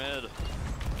hitting mid.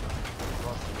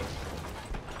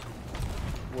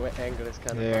 Where angle is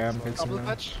kind of Yeah, I'm so- fixing Double now.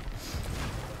 patch.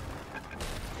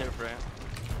 Here, Freya.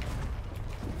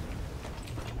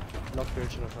 Knock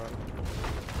bridge in the front.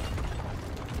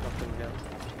 Knocked him again.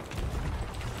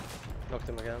 Knocked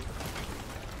him again.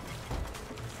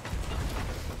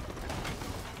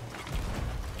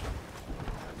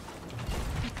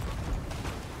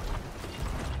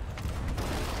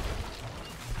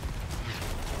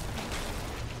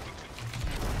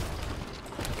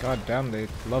 God damn, they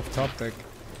love top deck.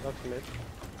 Knocked mid.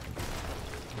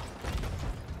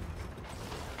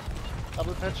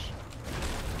 Double patch.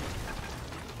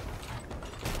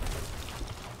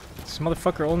 This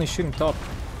motherfucker only shooting top.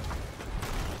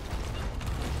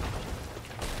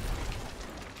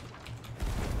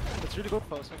 It's really good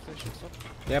for us if they shoot stop.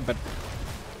 Yeah, but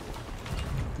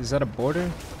is that a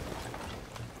border?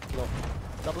 No,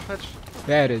 Double patch.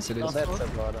 Yeah, it is. It is. That's that's a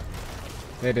border.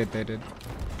 They did. They did.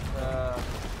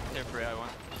 Here, Freya, I won.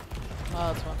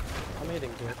 Ah, that's fine. I'm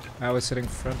hitting good. I was sitting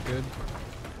front good.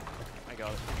 I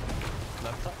got it.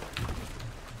 Left side.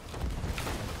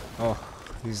 Oh,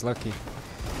 he's lucky.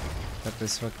 Got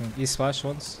this fucking. He splashed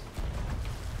once.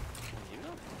 You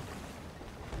know?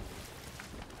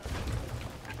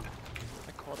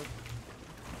 I caught it.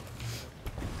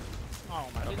 Oh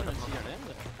my god, I didn't see her in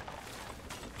there.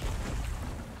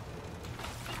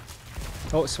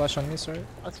 Oh, splash on me, sorry.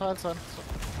 That's fine, son.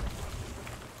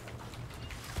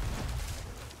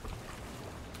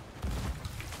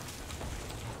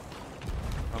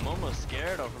 I'm almost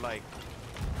scared of like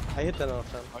I hit another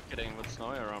time. bucketing with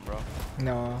Snowy around, bro.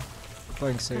 No,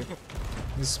 playing safe.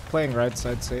 He's playing right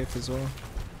side safe as well.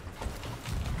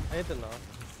 I hit another.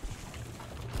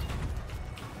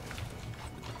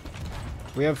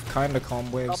 We have kinda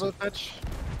calm waves. Double patch.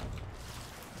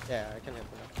 Yeah, I can hit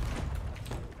another.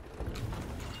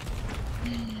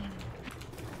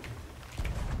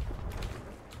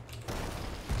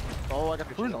 Oh, I got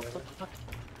Good full shot, knocked. yeah. What the fuck?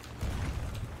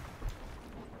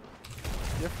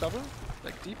 You have double?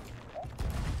 Like deep?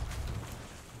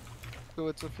 Do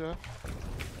it if you have.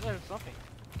 There's nothing.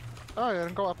 Oh yeah,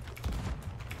 then go up.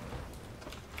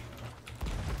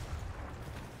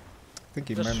 I think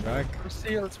he Just ran shoot. back. We're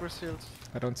sealed, we're sealed.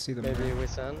 I don't see them. Maybe there. we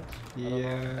send. I don't know.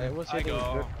 Yeah. I was I hitting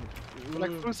go. good.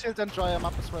 Like full sealed and dry them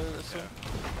up as well. So.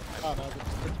 Ah, no, that's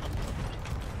fine.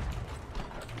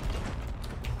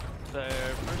 The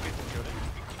first gate is shooting.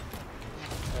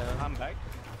 Yeah. I'm back.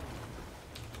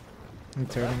 I'm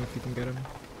turning if you can get him.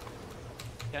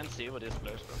 Can't see what is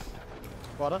close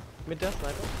though. Water. Mid there,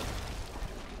 sniper.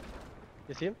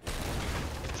 You see him?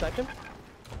 Snipe him.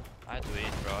 I had to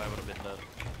eat, bro. I would have been dead.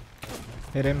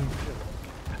 Hit him.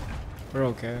 We're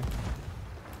okay.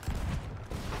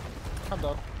 Come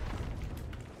down.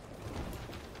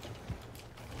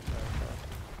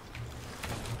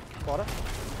 Water.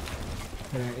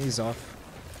 Yeah, he's off.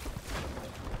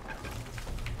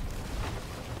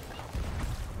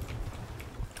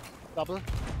 Double.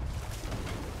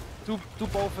 Do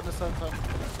both in the same time.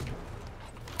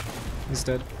 He's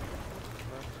dead.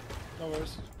 No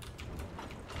worries.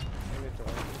 I need to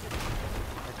run.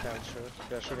 I can't shoot.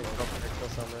 They're shooting top pick for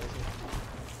some reason.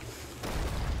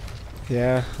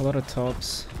 Yeah, a lot of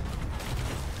tops.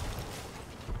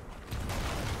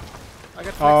 I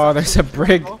get Oh, flanked there's a up.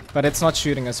 brig, Go. but it's not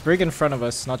shooting us. Brig in front of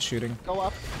us, not shooting. Go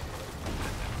up.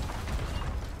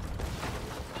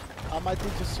 I might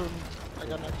need to soon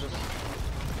again. I just.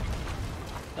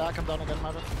 Yeah, I come down again,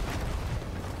 my bad.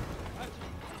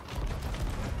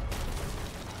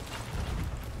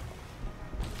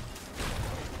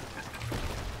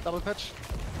 Double pitch.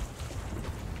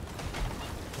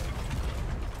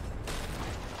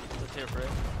 Just here, bro.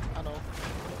 I know.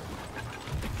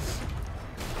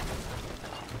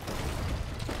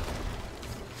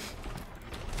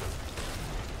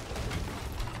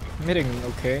 I'm hitting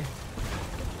okay.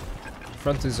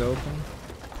 Front is open,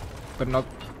 but not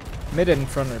mid and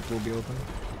front will be open.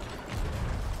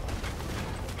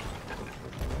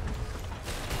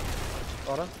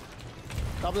 Water.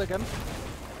 Double again.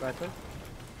 Right one.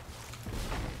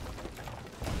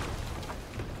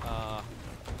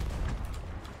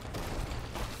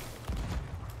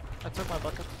 I took my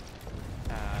bucket.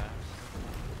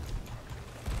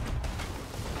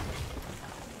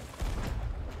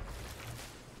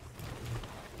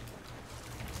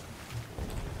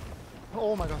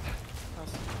 Oh my god.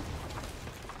 Nice.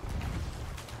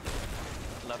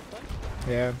 Left one?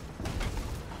 Yeah.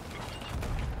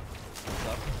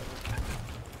 Left.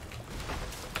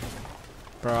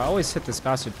 Bro, I always hit this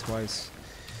bastard twice.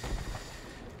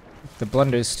 The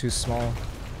blunder is too small.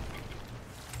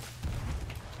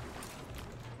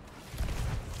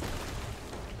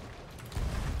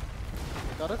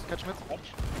 Got it? Catch mid.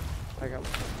 I got.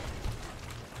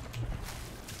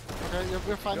 Okay,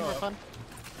 we're fine, we're fine.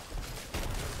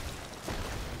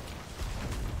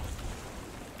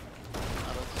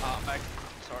 Back.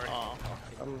 Sorry. Oh.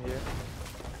 I'm here.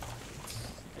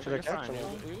 Should I You're catch fine. him? No,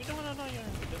 you're good.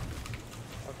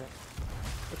 Okay.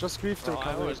 I just griefed to Oh, I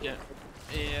recover. always get.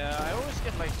 Yeah, I always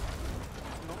get like.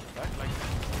 Knocked back like.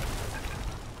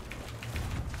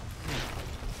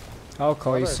 I'll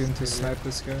call you Water is soon to pretty snipe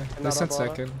this guy. Another Listen water.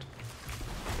 second.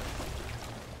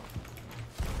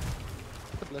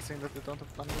 The blessing that they don't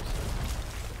have blunders.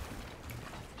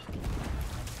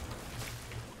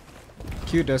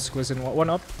 Q desk was in one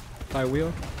up by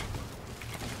wheel.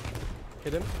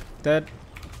 Hit him. Dead.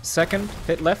 Second,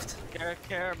 hit left.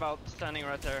 Care about standing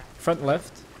right there. Front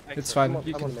left. It's fine. You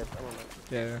I'm on can. mid. I'm on mid.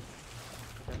 Yeah.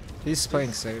 He's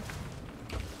playing safe.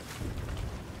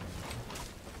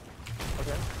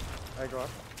 Okay. I go up.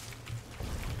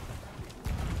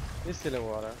 He's still in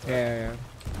water. Yeah, yeah,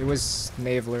 yeah. It was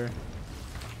Naveler.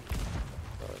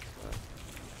 So it's fine.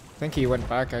 I think he went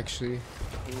back actually.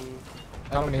 I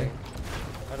How don't many? think.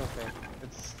 I don't think.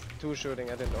 It's 2 shooting.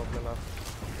 I didn't open enough.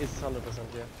 It's 100%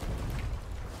 here.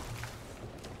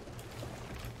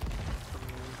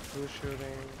 2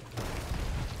 shooting.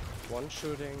 1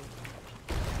 shooting.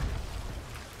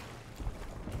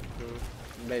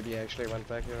 Maybe he actually went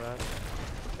back here, right?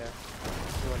 Yeah.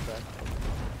 He went back.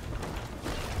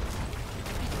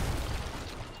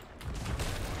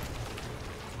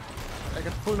 I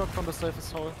get full knock from the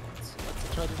safest hole. That's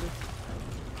a tragedy.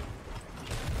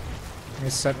 He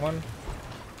sent one.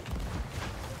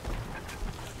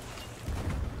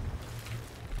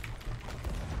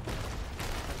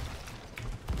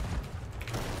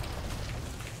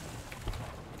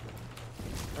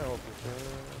 I opened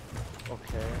it.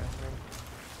 Okay, I think.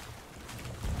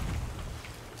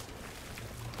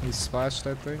 He splashed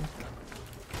that thing.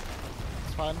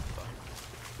 It's fine.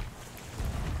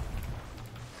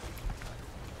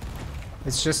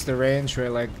 It's just the range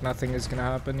where like nothing is gonna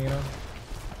happen, you know?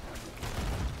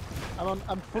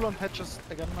 I'm full on patches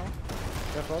again now.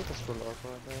 Yeah, front is full open,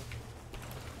 I think.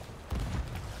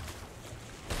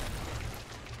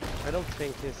 I don't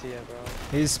think he's here, bro.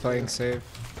 He's playing safe.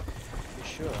 You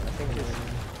sure? I think it's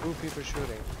 2 people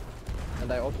shooting.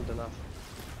 And I opened enough.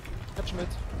 Catch mid.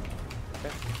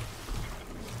 Okay.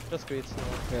 Just greets now.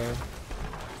 Yeah.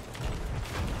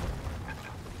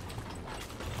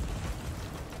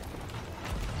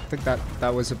 think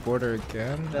that was a border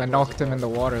again. That I was knocked a him in the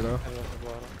water though. That was the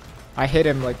water. I hit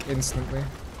him like instantly.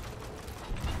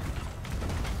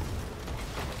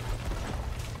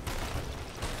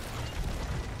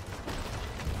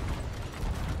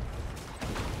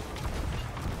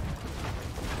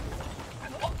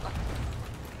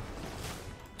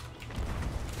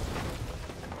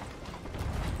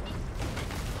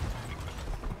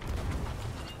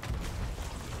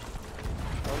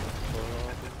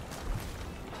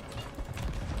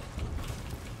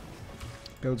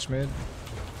 Bilge mid.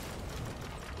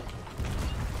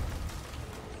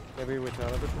 Maybe we turn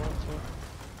a bit more, so.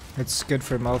 It's good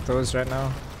for Malthus right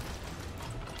now.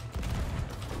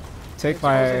 Take It's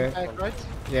my... closing back, right?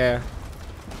 Yeah,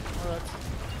 Alright.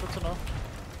 Good to know.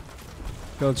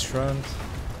 bilge front.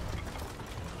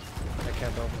 I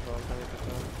can't open front, I need to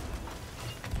turn.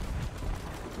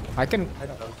 I can... I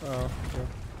don't. Oh, okay.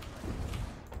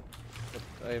 But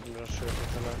I'm not sure if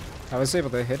it's enough. I was able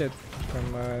to hit it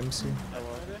from MC.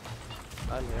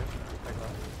 I'm here. I got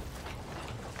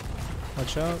it.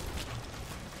 Watch out.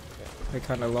 They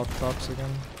kind of locked tops again.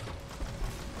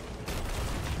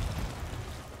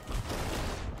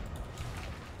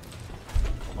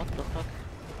 What the fuck?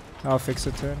 I'll fix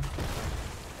it turn.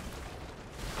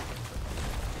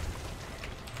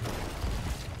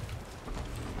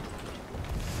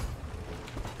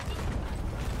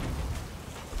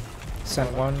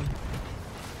 Sent one.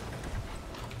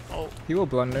 Oh, He will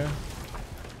blunder.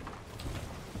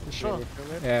 you sure?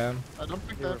 Yeah. I don't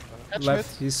think You were that. fine. Catch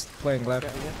Left. He's playing Yeah, left.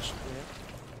 yeah, yeah.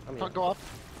 I'm here. mid. Go up.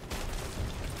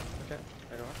 Okay,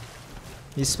 I go up.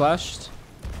 He splashed.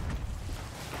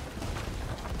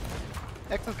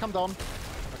 Exit, come down.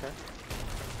 Okay.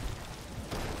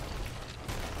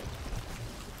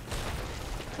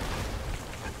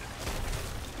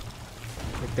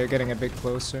 Like they're getting a bit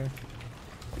closer.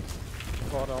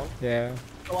 Fall down. Yeah.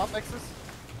 Go up, Exit.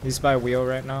 He's by wheel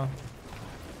right now.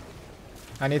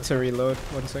 I need to reload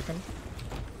 1 second.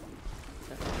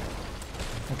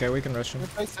 Okay, we can rush him. Can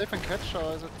you play safe and catch,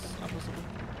 or is it impossible?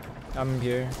 I'm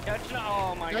here. Catch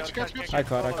now! Oh my Catch, god, catch, I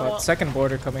caught, I caught. Second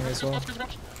border coming as well.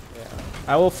 Yeah.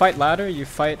 I will fight ladder, you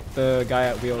fight the guy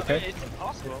at wheel, okay? It's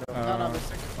impossible. No, no,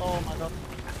 missing. Oh my god.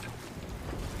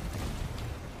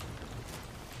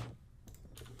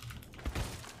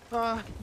 Ah,